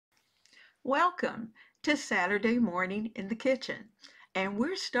Welcome to Saturday morning in the kitchen. And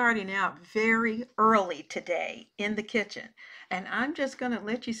we're starting out very early today in the kitchen. And I'm just going to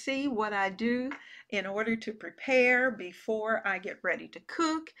let you see what I do in order to prepare before I get ready to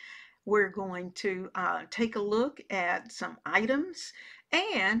cook. We're going to take a look at some items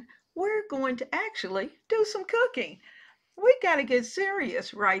and we're going to actually do some cooking. We got to get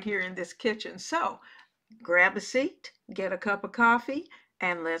serious right here in this kitchen. So grab a seat, get a cup of coffee,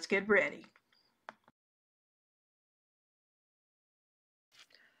 and let's get ready.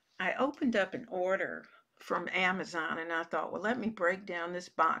 I opened up an order from Amazon and I thought, well, let me break down this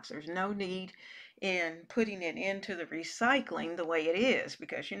box. There's no need in putting it into the recycling the way it is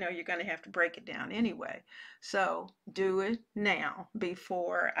because you're going to have to break it down anyway. So do it now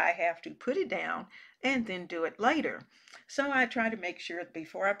before I have to put it down and then do it later. So I try to make sure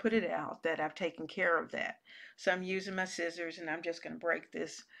before I put it out that I've taken care of that. So I'm using my scissors and I'm just going to break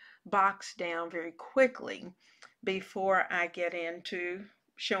this box down very quickly before I get into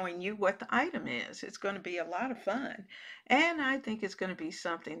showing you what the item is. It's going to be a lot of fun, and I think it's going to be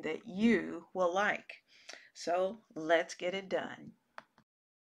something that you will like. So let's get it done.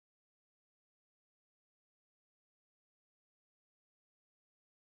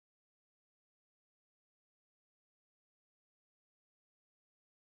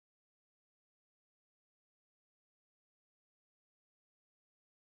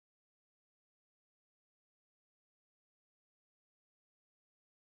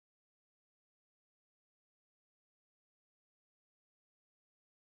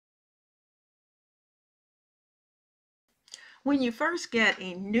 When you first get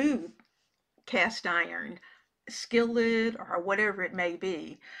a new cast iron skillet or whatever it may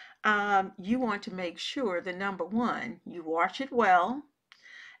be, you want to make sure that number one, you wash it well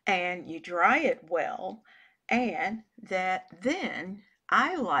and you dry it well, and that then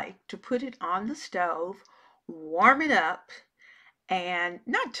I like to put it on the stove, warm it up, and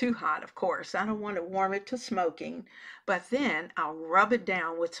not too hot, of course. I don't want to warm it to smoking, but then I'll rub it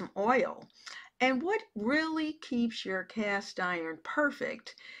down with some oil. And what really keeps your cast iron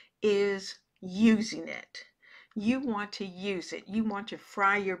perfect is using it. You want to use it. You want to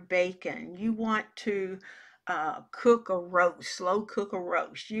fry your bacon. You want to cook a roast, slow cook a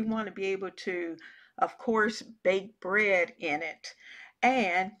roast. You want to be able to, of course, bake bread in it.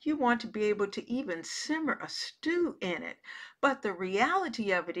 And you want to be able to even simmer a stew in it. But the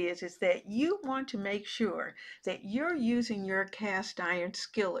reality of it is that you want to make sure that you're using your cast iron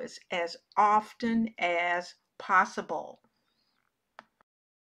skillets as often as possible.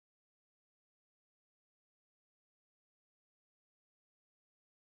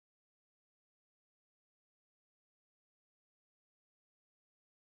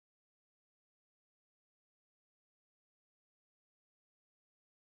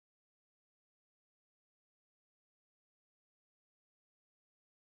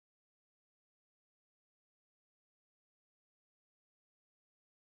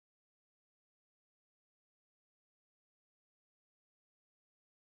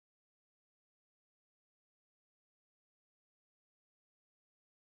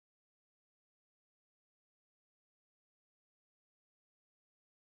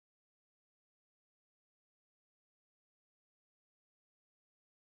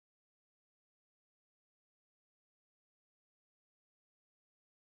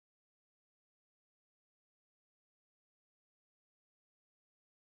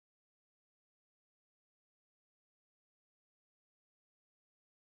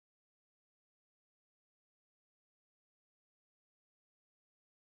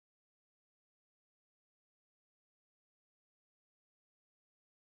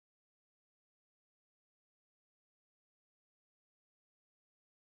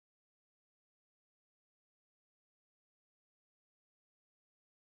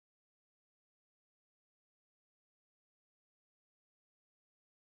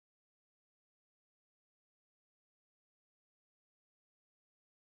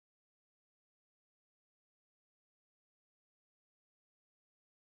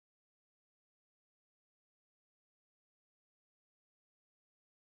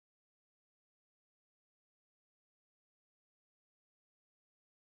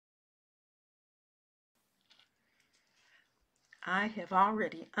 I have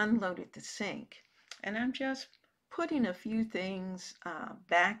already unloaded the sink and I'm just putting a few things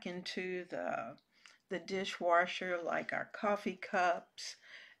back into the dishwasher, like our coffee cups,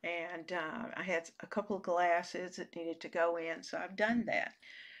 and I had a couple of glasses that needed to go in, so I've done that.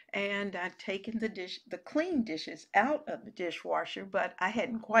 And I'd taken the clean dishes out of the dishwasher, but I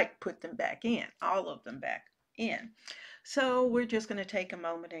hadn't quite put them back in, all of them back in. So we're just going to take a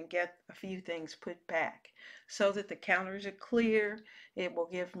moment and get a few things put back so that the counters are clear. It will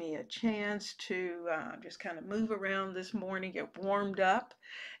give me a chance to just kind of move around this morning, get warmed up,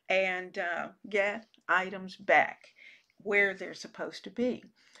 and get items back where they're supposed to be.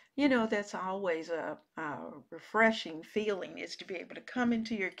 You know, that's always a refreshing feeling, is to be able to come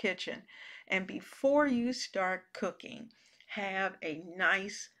into your kitchen and before you start cooking, have a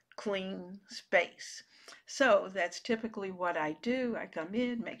nice clean space. So that's typically what I do. I come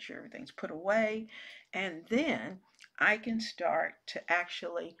in, make sure everything's put away, and then I can start to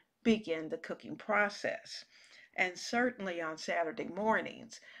actually begin the cooking process. And certainly on Saturday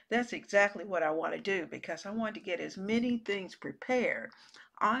mornings, that's exactly what I want to do because I want to get as many things prepared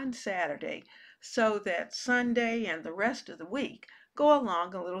on Saturday so that Sunday and the rest of the week go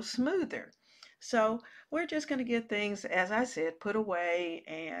along a little smoother. So we're just going to get things, as I said, put away,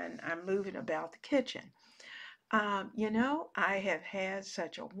 and I'm moving about the kitchen. I have had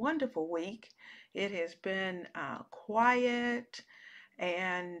such a wonderful week. It has been quiet,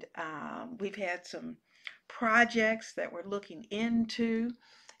 and we've had some projects that we're looking into.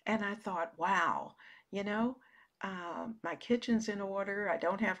 And I thought, wow, you know, my kitchen's in order. I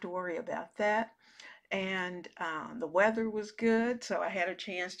don't have to worry about that. And the weather was good, so I had a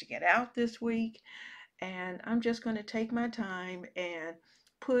chance to get out this week. And I'm just going to take my time and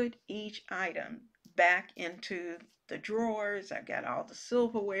put each item back into the drawers. I've got all the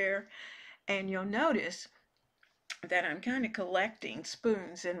silverware, and you'll notice that I'm kind of collecting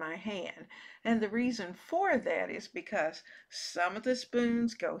spoons in my hand. And the reason for that is because some of the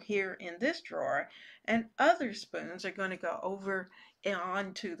spoons go here in this drawer, and other spoons are going to go over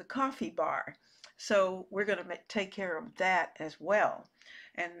onto the coffee bar. So we're going to take care of that as well.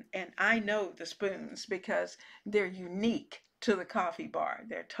 And I know the spoons because they're unique to the coffee bar.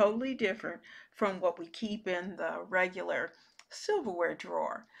 They're totally different from what we keep in the regular silverware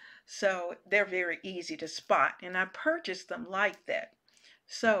drawer. So they're very easy to spot. And I purchased them like that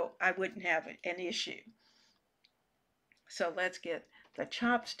so I wouldn't have an issue. So let's get the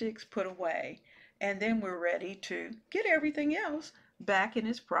chopsticks put away, and then we're ready to get everything else back in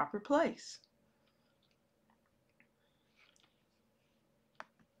its proper place.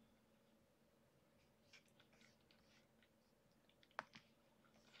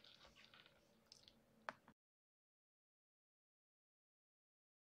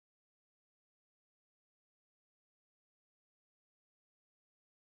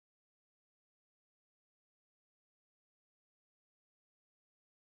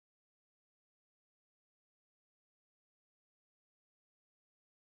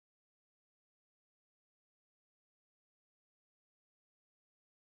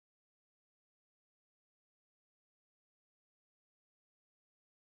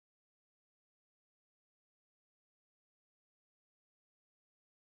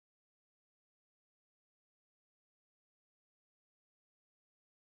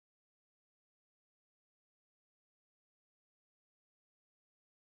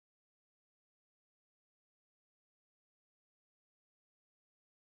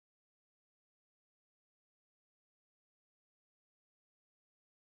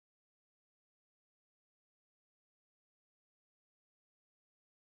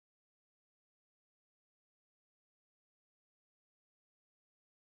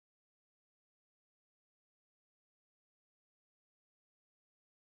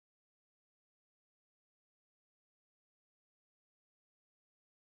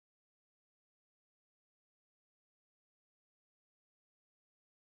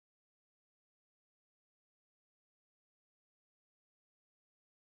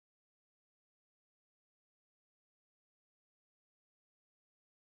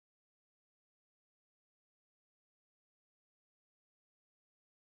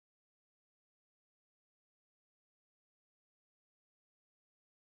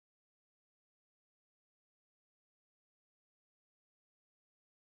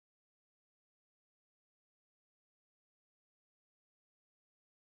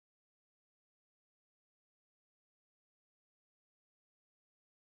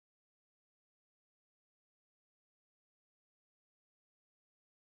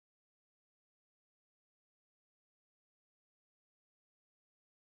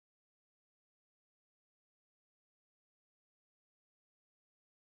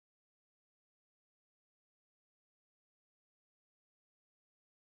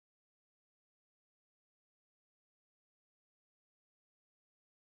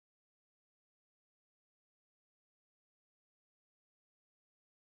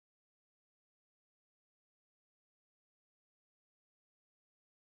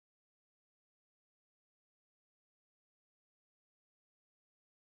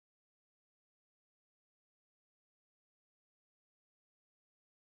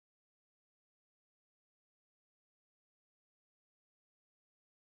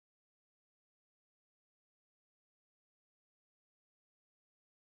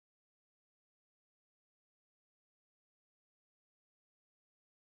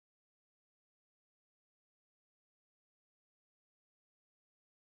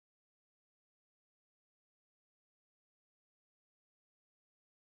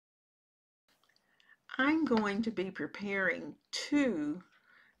 I'm going to be preparing two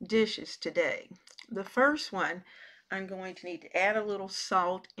dishes today. The first one, I'm going to need to add a little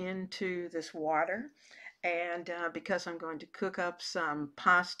salt into this water, and because I'm going to cook up some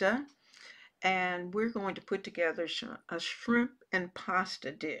pasta, and we're going to put together a shrimp and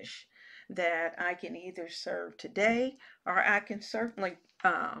pasta dish that I can either serve today, or I can certainly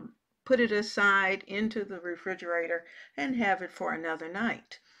put it aside into the refrigerator and have it for another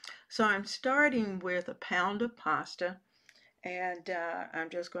night. So I'm starting with a pound of pasta, and I'm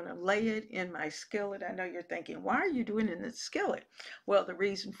just going to lay it in my skillet. I know you're thinking, why are you doing it in the skillet? Well, the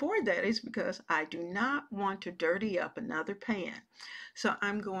reason for that is because I do not want to dirty up another pan. So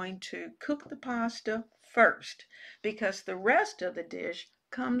I'm going to cook the pasta first, because the rest of the dish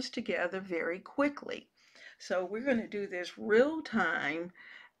comes together very quickly. So we're going to do this real time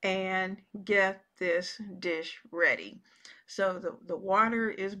and get this dish ready. So the water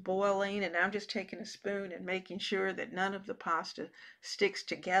is boiling, and I'm just taking a spoon and making sure that none of the pasta sticks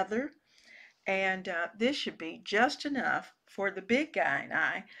together. And this should be just enough for the big guy and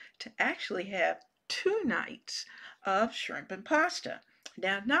I to actually have 2 nights of shrimp and pasta.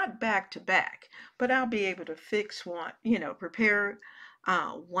 Now, not back to back, but I'll be able to fix one, prepare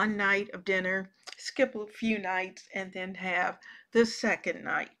one night of dinner, skip a few nights, and then have the second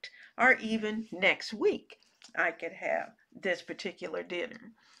night, or even next week, I could have this particular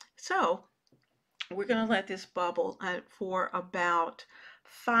dinner. So we're going to let this bubble for about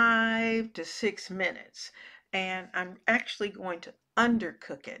 5 to 6 minutes. And I'm actually going to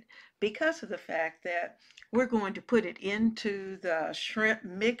undercook it because of the fact that we're going to put it into the shrimp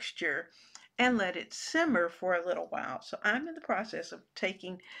mixture and let it simmer for a little while. So I'm in the process of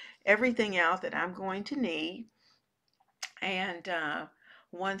taking everything out that I'm going to need. And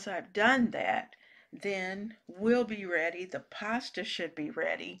once I've done that, then we'll be ready. The pasta should be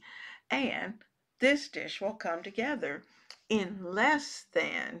ready. And this dish will come together in less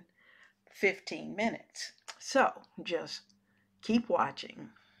than 15 minutes. So just keep watching.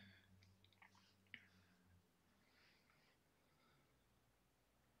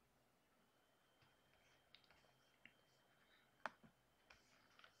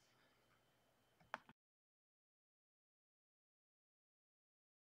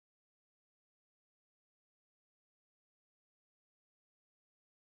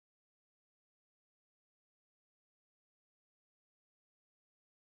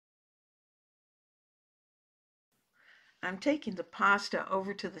 I'm taking the pasta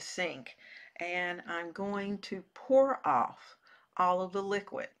over to the sink, and I'm going to pour off all of the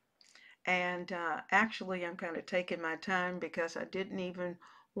liquid. And actually, I'm kind of taking my time because I didn't even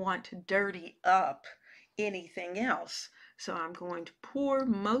want to dirty up anything else. So I'm going to pour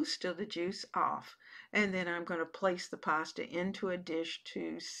most of the juice off, and then I'm going to place the pasta into a dish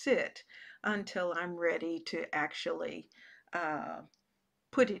to sit until I'm ready to actually uh,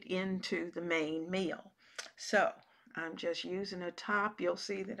 put it into the main meal. So I'm just using a top. You'll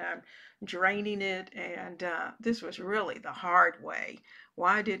see that I'm draining it, and this was really the hard way.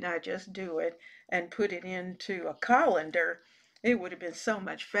 Why didn't I just do it and put it into a colander? It would have been so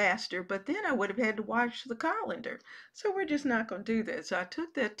much faster, but then I would have had to wash the colander. So we're just not going to do that. So I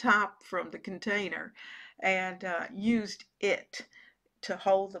took that top from the container and used it to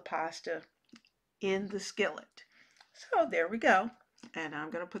hold the pasta in the skillet. So there we go. And I'm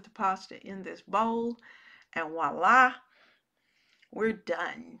going to put the pasta in this bowl, and voila, we're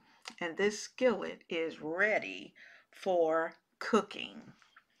done. And this skillet is ready for cooking.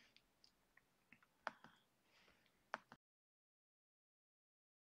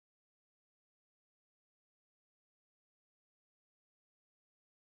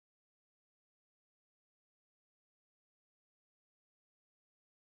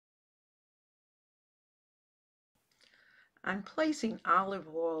 I'm placing olive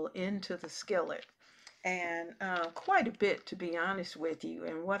oil into the skillet, and quite a bit, to be honest with you.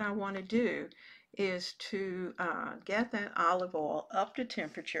 And what I want to do is to get that olive oil up to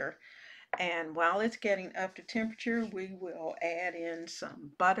temperature. And while it's getting up to temperature, we will add in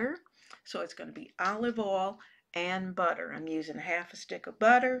some butter. So it's going to be olive oil and butter. I'm using half a stick of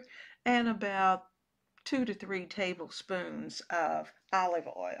butter and about 2 to 3 tablespoons of olive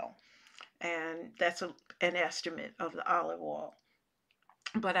oil. And that's an estimate of the olive oil.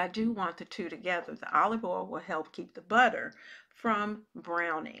 But I do want the two together. The olive oil will help keep the butter from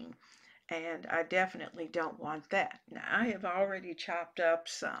browning, and I definitely don't want that. Now, I have already chopped up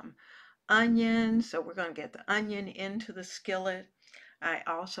some onion, so we're going to get the onion into the skillet. I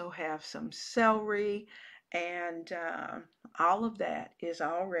also have some celery, and all of that is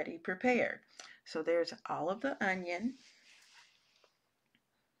already prepared. So there's all of the onion.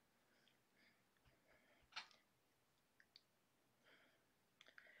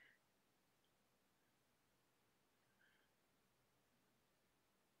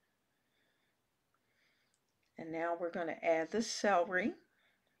 And now we're going to add the celery.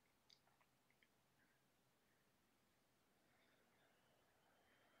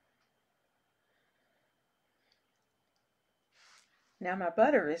 Now my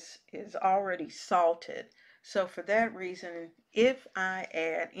butter is already salted. So for that reason, if I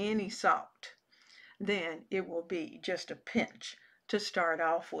add any salt, then it will be just a pinch to start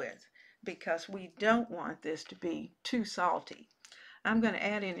off with, because we don't want this to be too salty. I'm going to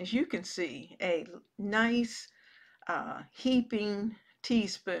add in, as you can see, a nice heaping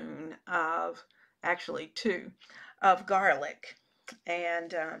teaspoon of, actually two, of garlic.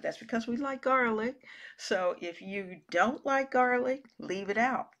 And that's because we like garlic. So if you don't like garlic, leave it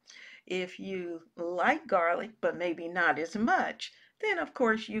out. If you like garlic, but maybe not as much, then of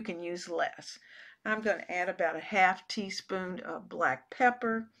course you can use less. I'm going to add about a half teaspoon of black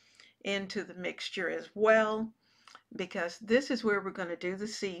pepper into the mixture as well, because this is where we're going to do the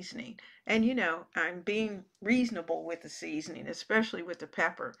seasoning. And you know, I'm being reasonable with the seasoning, especially with the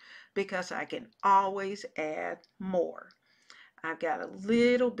pepper, because I can always add more. I've got a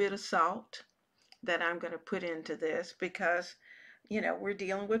little bit of salt that I'm going to put into this because, you know, we're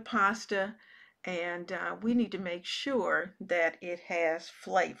dealing with pasta, and we need to make sure that it has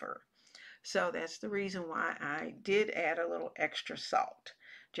flavor. So that's the reason why I did add a little extra salt,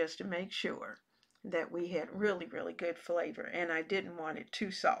 just to make sure that we had really, really good flavor, and I didn't want it too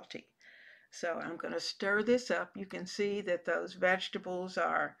salty. So I'm going to stir this up. You can see that those vegetables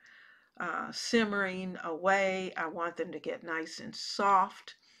are simmering away. I want them to get nice and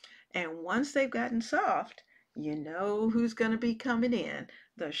soft. And once they've gotten soft, you know who's going to be coming in.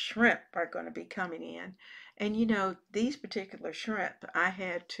 The shrimp are going to be coming in. And you know, these particular shrimp, I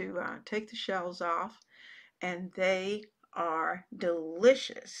had to take the shells off, and they are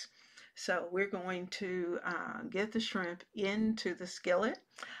delicious. So we're going to get the shrimp into the skillet.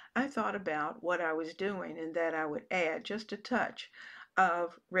 I thought about what I was doing, and that I would add just a touch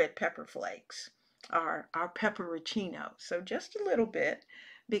of red pepper flakes, our pepperoncino. So just a little bit,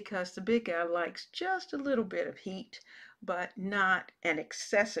 because the big guy likes just a little bit of heat, but not an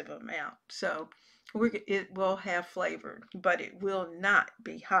excessive amount. So it will have flavor, but it will not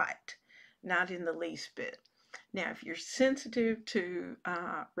be hot, not in the least bit. Now, if you're sensitive to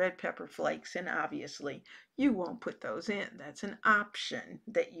red pepper flakes, and obviously you won't put those in, that's an option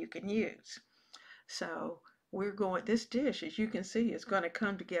that you can use. So this dish, as you can see, is going to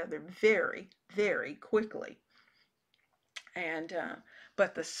come together very, very quickly. And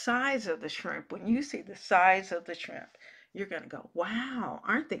but the size of the shrimp, when you see the size of the shrimp, you're going to go, wow,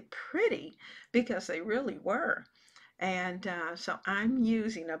 aren't they pretty? Because they really were. And so I'm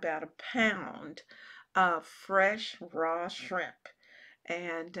using about a pound of fresh raw shrimp.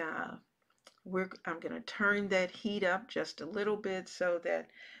 And I'm going to turn that heat up just a little bit so that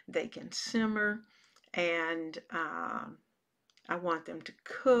they can simmer. And I want them to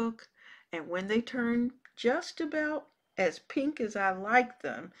cook. And when they turn just about as pink as I like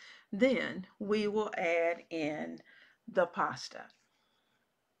them, then we will add in the pasta.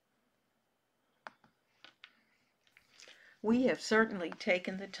 We have certainly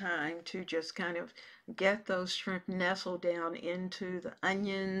taken the time to just kind of get those shrimp nestled down into the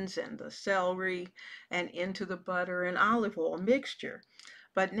onions and the celery and into the butter and olive oil mixture.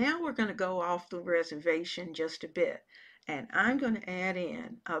 But now we're going to go off the reservation just a bit, and I'm going to add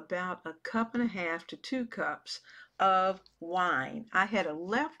in about 1.5 cups to 2 cups of wine. I had a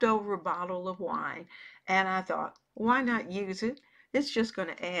leftover bottle of wine, and I thought, why not use it? It's just going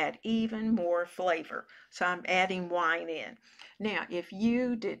to add even more flavor. So I'm adding wine in. Now, if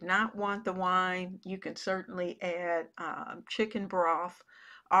you did not want the wine, you can certainly add chicken broth,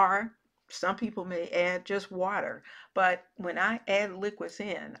 or some people may add just water. But when I add liquids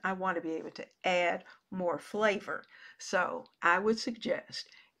in, I want to be able to add more flavor. So I would suggest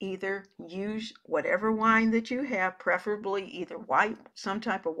either use whatever wine that you have, preferably either white, some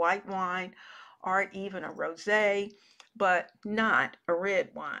type of white wine, or even a rosé, but not a red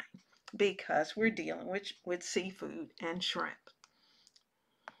wine, because we're dealing with seafood and shrimp.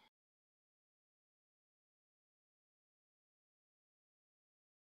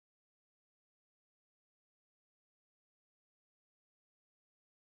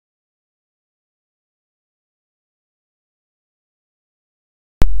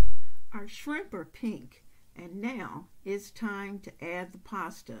 Our shrimp are pink, and now it's time to add the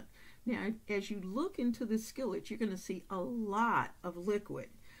pasta. Now, as you look into the skillet, you're going to see a lot of liquid,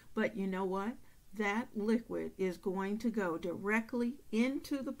 but you know what? That liquid is going to go directly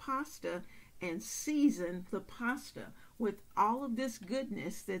into the pasta and season the pasta with all of this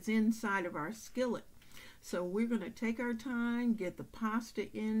goodness that's inside of our skillet. So we're going to take our time, get the pasta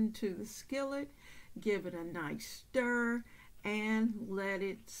into the skillet, give it a nice stir, and let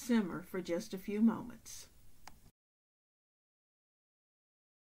it simmer for just a few moments.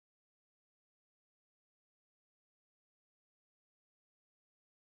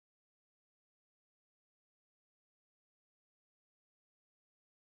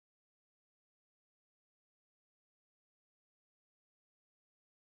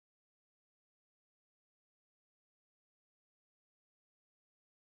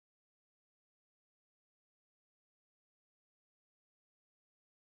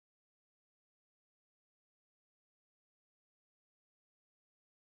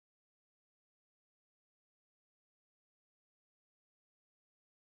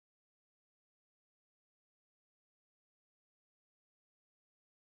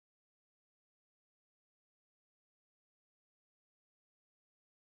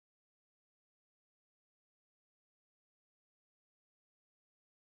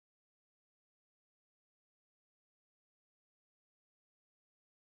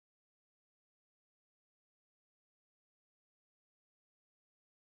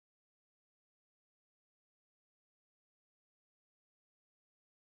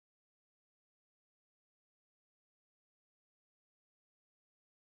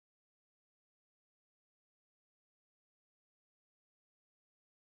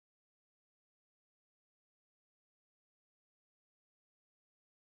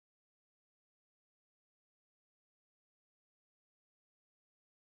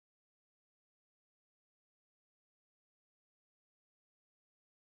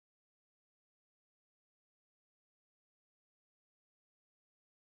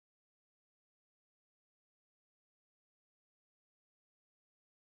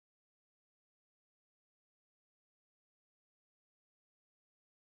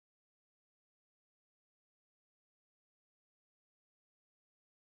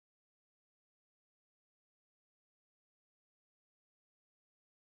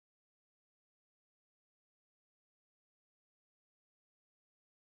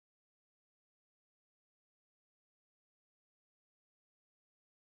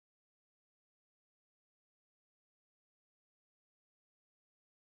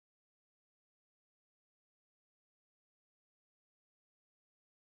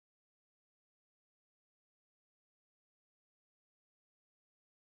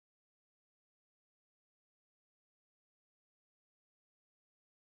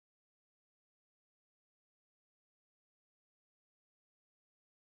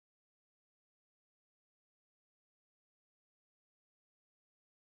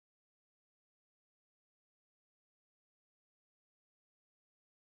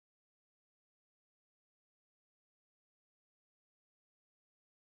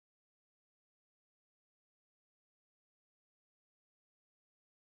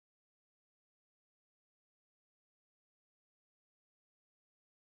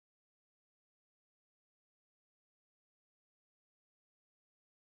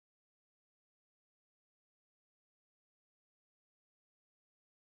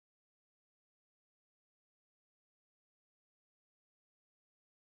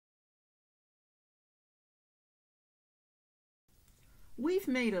 We've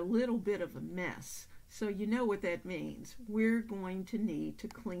made a little bit of a mess, so you know what that means. We're going to need to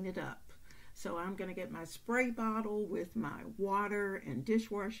clean it up. So I'm going to get my spray bottle with my water and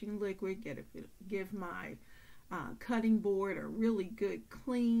dishwashing liquid, give my cutting board a really good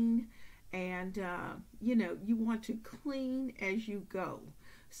clean, and you want to clean as you go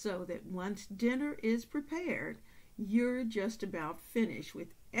so that once dinner is prepared, you're just about finished with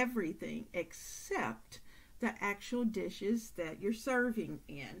everything except the actual dishes that you're serving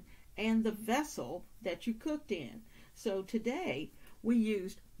in and the vessel that you cooked in. So today we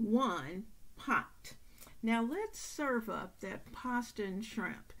used one pot. Now let's serve up that pasta and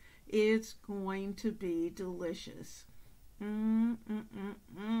shrimp. It's going to be delicious.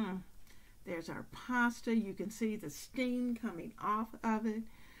 There's our pasta. You can see the steam coming off of it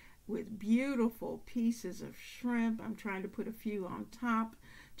with beautiful pieces of shrimp. I'm trying to put a few on top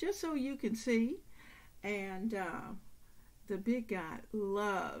just so you can see. And the big guy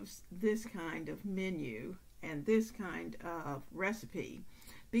loves this kind of menu and this kind of recipe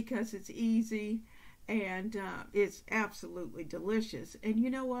because it's easy and it's absolutely delicious. And you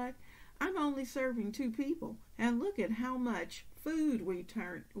know what? I'm only serving 2 people, and look at how much food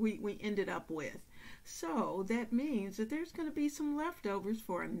we ended up with. So that means that there's going to be some leftovers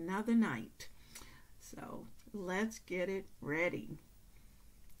for another night. So let's get it ready.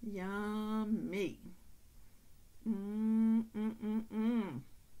 Yummy. It's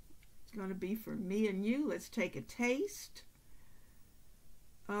going to be for me and you. Let's take a taste.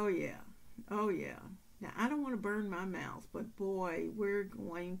 Oh yeah. Oh yeah. Now I don't want to burn my mouth, but boy, we're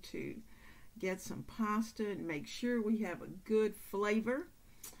going to get some pasta and make sure we have a good flavor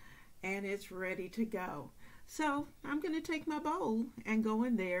and it's ready to go. So I'm going to take my bowl and go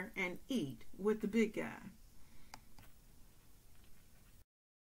in there and eat with the big guy.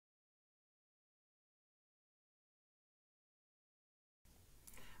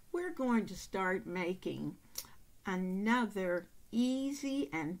 We're going to start making another easy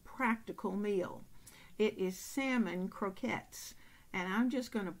and practical meal. It is salmon croquettes, and I'm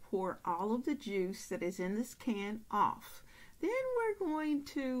just going to pour all of the juice that is in this can off. Then we're going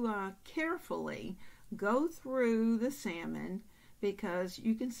to carefully go through the salmon because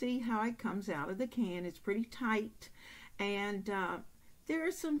you can see how it comes out of the can. It's pretty tight, and there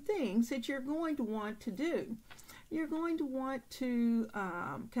are some things that you're going to want to do. You're going to want to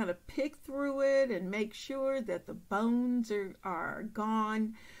kind of pick through it and make sure that the bones are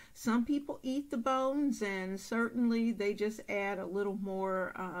gone. Some people eat the bones, and certainly they just add a little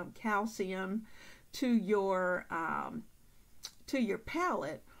more calcium to your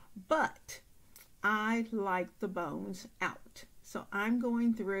palate, but I like the bones out. So I'm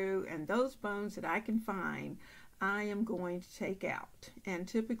going through, and those bones that I can find, I am going to take out. And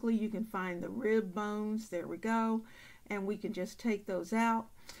typically you can find the rib bones. There we go. And we can just take those out.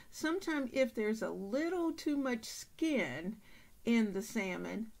 Sometimes if there's a little too much skin in the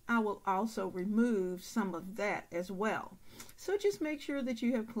salmon, I will also remove some of that as well. So just make sure that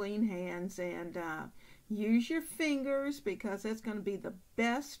you have clean hands and use your fingers, because that's going to be the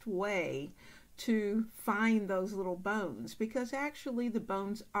best way to find those little bones, because actually the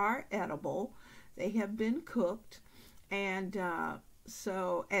bones are edible. They have been cooked, and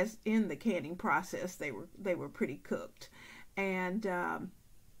so as in the canning process, they were pretty cooked, and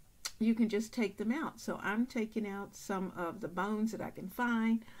you can just take them out. So I'm taking out some of the bones that I can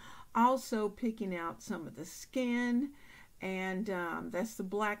find, also picking out some of the skin, and that's the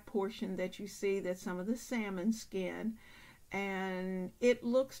black portion that you see. That's some of the salmon skin, and it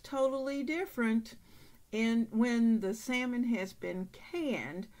looks totally different when the salmon has been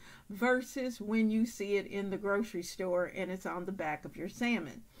canned versus when you see it in the grocery store and it's on the back of your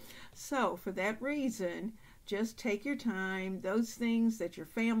salmon. So for that reason, just take your time. Those things that your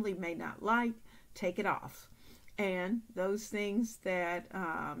family may not like, take it off. And those things that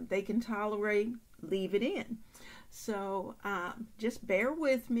they can tolerate, leave it in. So just bear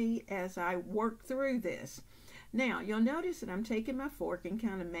with me as I work through this. Now, you'll notice that I'm taking my fork and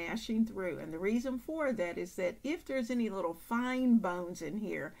kind of mashing through. And the reason for that is that if there's any little fine bones in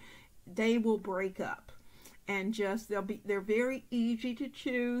here, they will break up. And they're very easy to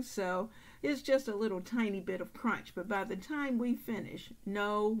chew, so it's just a little tiny bit of crunch. But by the time we finish,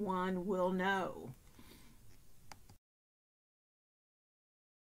 no one will know.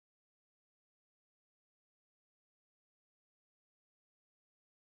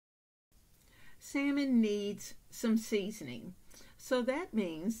 Salmon needs some seasoning. So that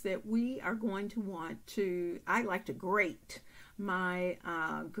means that we are going to want to, I like to grate my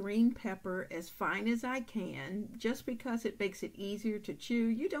green pepper as fine as I can, just because it makes it easier to chew.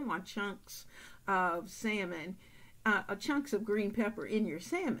 You don't want chunks of salmon, chunks of green pepper in your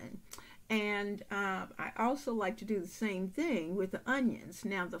salmon. And I also like to do the same thing with the onions.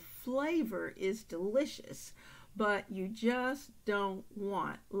 Now the flavor is delicious, but you just don't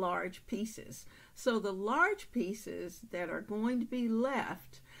want large pieces. So the large pieces that are going to be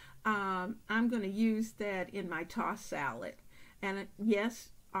left, I'm going to use that in my tossed salad. And yes,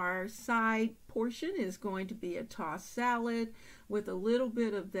 our side portion is going to be a tossed salad with a little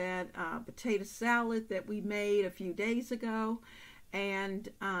bit of that potato salad that we made a few days ago. And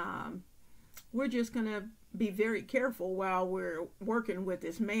we're just going to be very careful while we're working with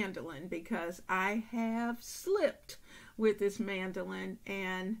this mandolin, because I have slipped with this mandolin.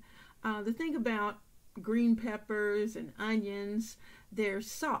 And the thing about green peppers and onions, they're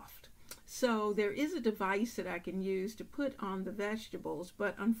soft. So there is a device that I can use to put on the vegetables,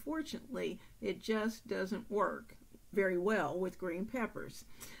 but unfortunately it just doesn't work very well with green peppers.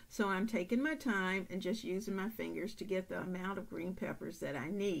 So I'm taking my time and just using my fingers to get the amount of green peppers that I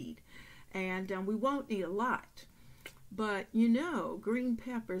need. And we won't need a lot, but you know, green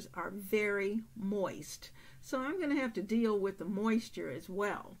peppers are very moist. So I'm going to have to deal with the moisture as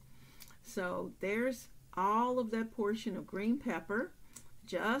well. So there's all of that portion of green pepper,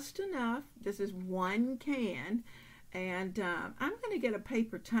 just enough. This is 1 can, and I'm going to get a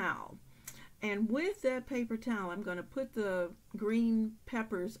paper towel. And with that paper towel, I'm going to put the green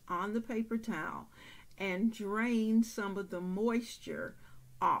peppers on the paper towel and drain some of the moisture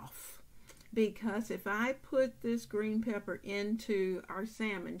off. because if I put this green pepper into our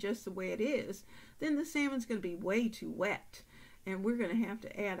salmon just the way it is, then the salmon's going to be way too wet, and we're going to have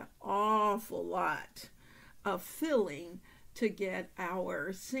to add an awful lot of filling to get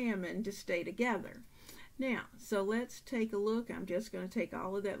our salmon to stay together. Now, so let's take a look. I'm just going to take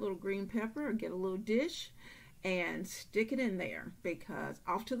all of that little green pepper and get a little dish and stick it in there, because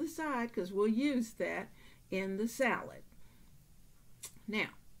off to the side, because we'll use that in the salad. Now,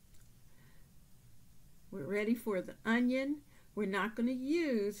 we're ready for the onion. We're not going to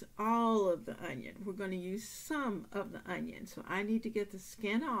use all of the onion. We're going to use some of the onion. So I need to get the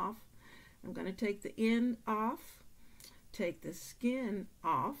skin off. I'm going to take the end off, take the skin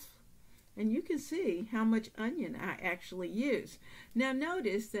off, and you can see how much onion I actually use. Now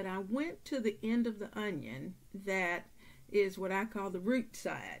notice that I went to the end of the onion, that is what I call the root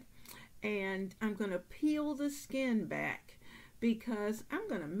side, and I'm going to peel the skin back, because I'm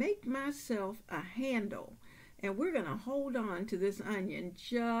going to make myself a handle, and we're going to hold on to this onion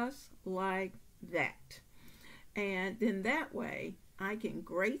just like that. And then that way I can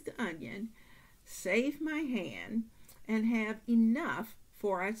grate the onion, save my hand, and have enough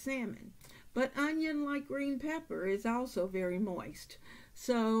for our salmon. But onion, like green pepper, is also very moist.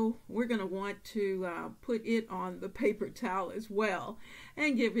 So we're going to want to put it on the paper towel as well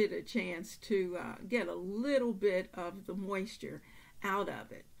and give it a chance to get a little bit of the moisture out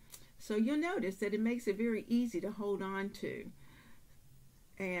of it. So you'll notice that it makes it very easy to hold on to.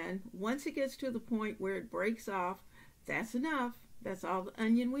 And once it gets to the point where it breaks off, that's enough. That's all the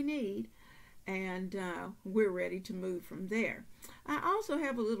onion we need. And we're ready to move from there. I also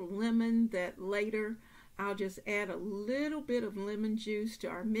have a little lemon that later I'll just add a little bit of lemon juice to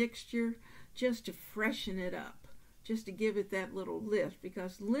our mixture just to freshen it up, just to give it that little lift,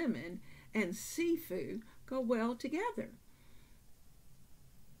 because lemon and seafood go well together.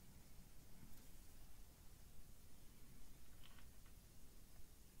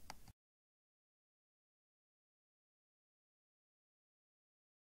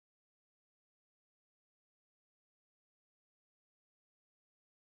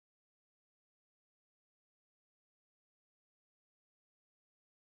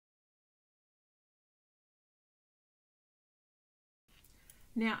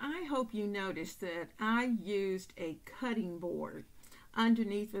 Now I hope you noticed that I used a cutting board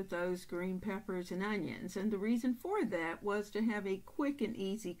underneath of those green peppers and onions, and the reason for that was to have a quick and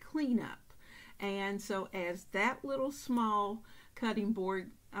easy cleanup. And so as that little small cutting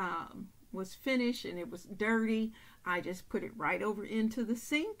board was finished and it was dirty, I just put it right over into the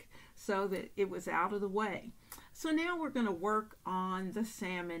sink so that it was out of the way. So now we're going to work on the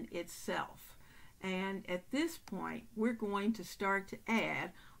salmon itself. And at this point, we're going to start to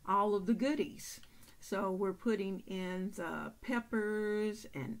add all of the goodies. So we're putting in the peppers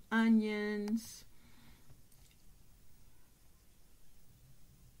and onions.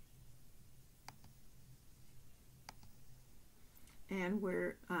 And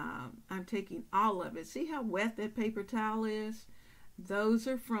I'm taking all of it. See how wet that paper towel is? Those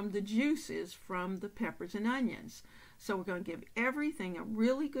are from the juices from the peppers and onions. So we're going to give everything a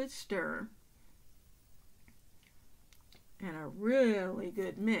really good stir and a really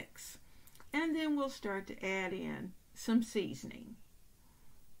good mix. And then we'll start to add in some seasoning.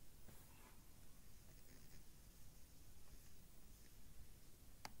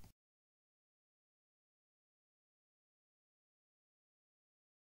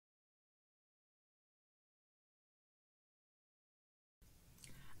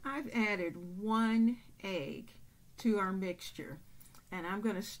 I've added 1 egg to our mixture, and I'm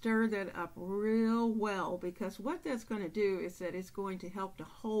going to stir that up real well, because what that's going to do is that it's going to help to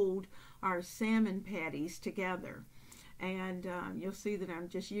hold our salmon patties together. And you'll see that I'm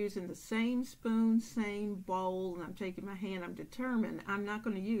just using the same spoon, same bowl, and I'm taking my hand. I'm determined I'm not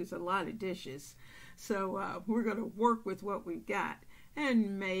going to use a lot of dishes. So we're going to work with what we've got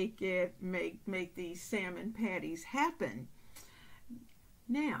and make these salmon patties happen.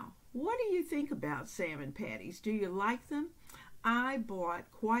 Now, what do you think about salmon patties? Do you like them? I bought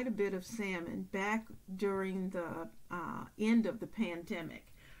quite a bit of salmon back during the end of the pandemic,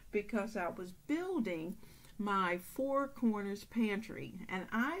 because I was building my Four Corners pantry, and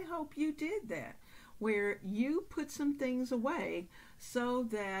I hope you did that, where you put some things away so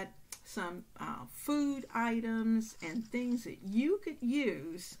that some food items and things that you could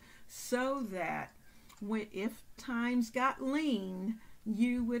use, so that if times got lean,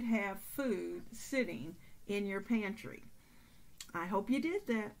 you would have food sitting in your pantry. I hope you did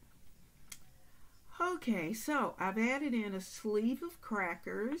that. Okay, so I've added in a sleeve of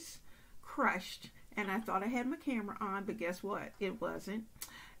crackers, crushed, and I thought I had my camera on, but guess what? It wasn't.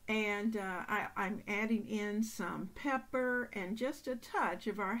 And I'm adding in some pepper and just a touch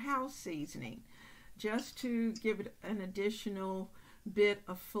of our house seasoning, just to give it an additional bit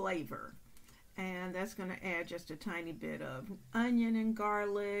of flavor. And that's going to add just a tiny bit of onion and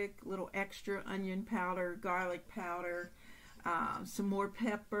garlic, little extra onion powder, garlic powder, some more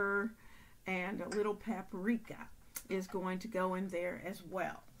pepper, and a little paprika is going to go in there as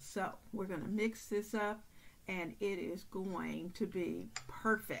well. So we're going to mix this up, and it is going to be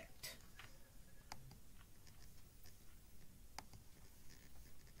perfect.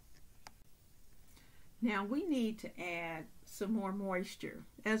 Now we need to add some more moisture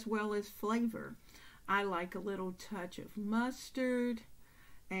as well as flavor. I like a little touch of mustard,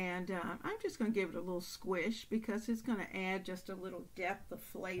 and I'm just going to give it a little squish because it's going to add just a little depth of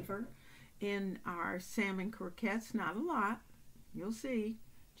flavor in our salmon croquettes. Not a lot, you'll see,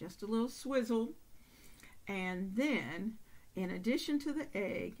 just a little swizzle. And then, in addition to the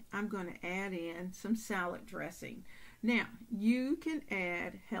egg, I'm going to add in some salad dressing. Now, you can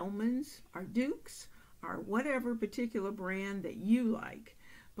add Hellmann's or Duke's or whatever particular brand that you like,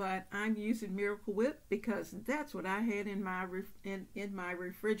 but I'm using Miracle Whip because that's what I had in my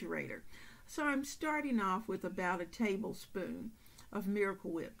refrigerator. So I'm starting off with about a tablespoon of Miracle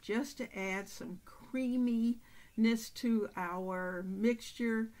Whip just to add some creaminess to our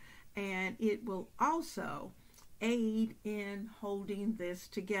mixture, and it will also aid in holding this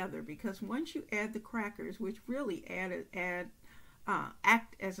together, because once you add the crackers, which really act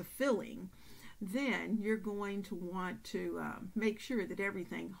as a filling, then you're going to want to make sure that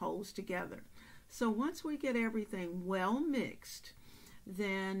everything holds together. So once we get everything well mixed,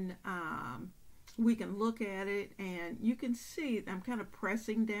 then we can look at it, and you can see I'm kind of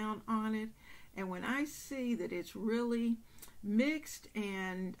pressing down on it, and when I see that it's really mixed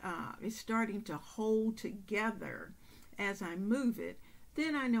and it's starting to hold together as I move it,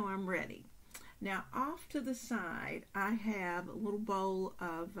 then I know I'm ready. Now off to the side, I have a little bowl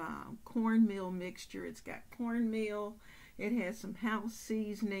of cornmeal mixture. It's got cornmeal, it has some house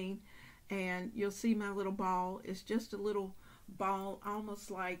seasoning, and you'll see my little ball is just a little ball,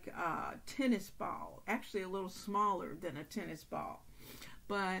 almost like a tennis ball, actually a little smaller than a tennis ball.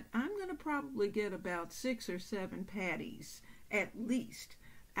 But I'm going to probably get about 6 or 7 patties at least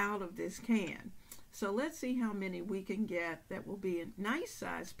out of this can. So let's see how many we can get that will be nice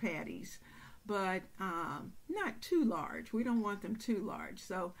sized patties, but not too large. We don't want them too large.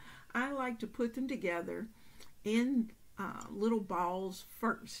 So I like to put them together in little balls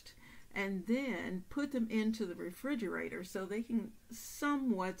first, and then put them into the refrigerator so they can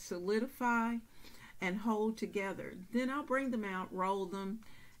somewhat solidify and hold together. Then I'll bring them out, roll them,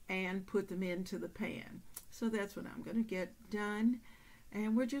 and put them into the pan. So that's what I'm going to get done,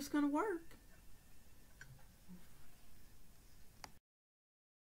 and we're just going to work.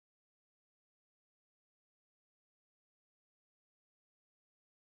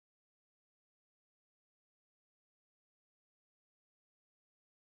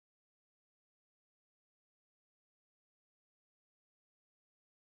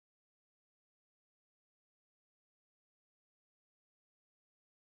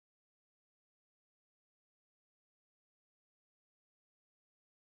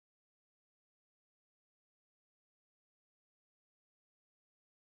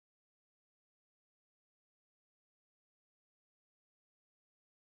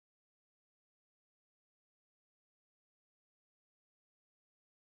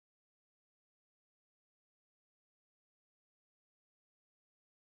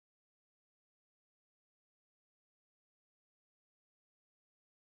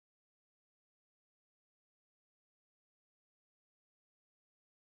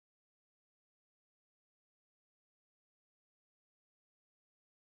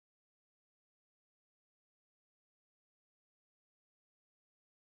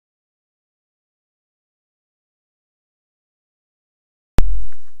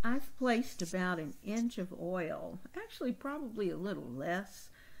 I've placed about an inch of oil, actually probably a little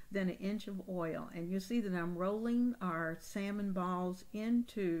less than an inch of oil, and you see that I'm rolling our salmon balls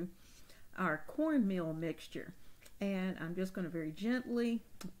into our cornmeal mixture, and I'm just going to very gently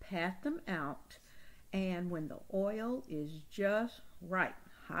pat them out, and when the oil is just right,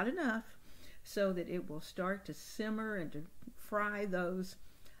 hot enough so that it will start to simmer and to fry those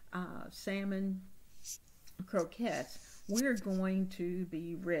salmon croquettes, we're going to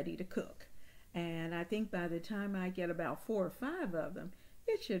be ready to cook. And I think by the time I get about 4 or 5 of them,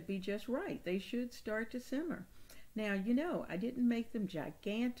 it should be just right. They should start to simmer. Now, you know, I didn't make them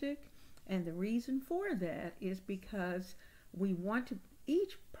gigantic, and the reason for that is because we want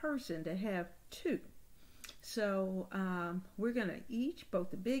each person to have 2. So we're going to each,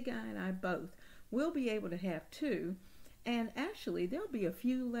 both the big guy and I both, will be able to have two. And actually, there'll be a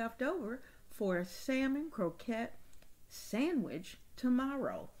few left over for a salmon croquette sandwich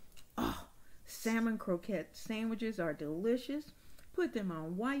tomorrow. Oh, salmon croquette sandwiches are delicious. Put them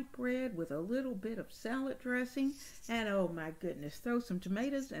on white bread with a little bit of salad dressing. And oh my goodness, throw some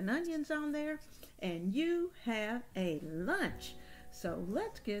tomatoes and onions on there. And you have a lunch. So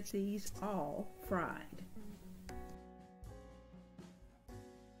let's get these all fried.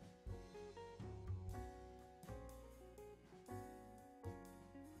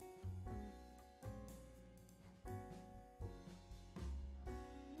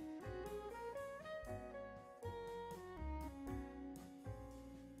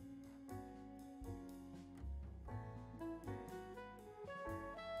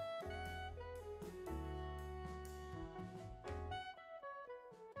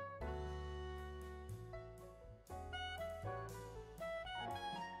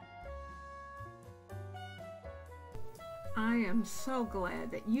 I am so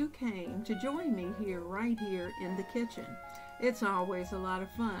glad that you came to join me right here in the kitchen. It's always a lot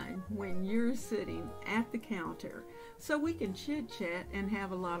of fun when you're sitting at the counter so we can chit-chat and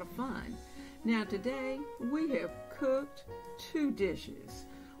have a lot of fun. Now today we have cooked 2 dishes.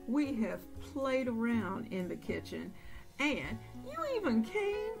 We have played around in the kitchen, and you even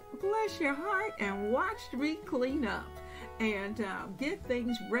came, bless your heart, and watched me clean up and get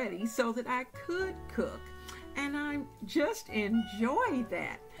things ready so that I could cook. And I just enjoy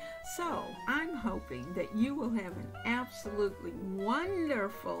that. So I'm hoping that you will have an absolutely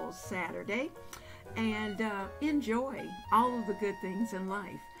wonderful Saturday and enjoy all of the good things in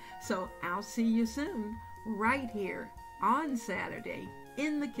life. So I'll see you soon right here on Saturday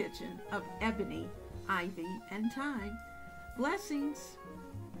in the kitchen of Ebony, Ivy, and Thyme. Blessings.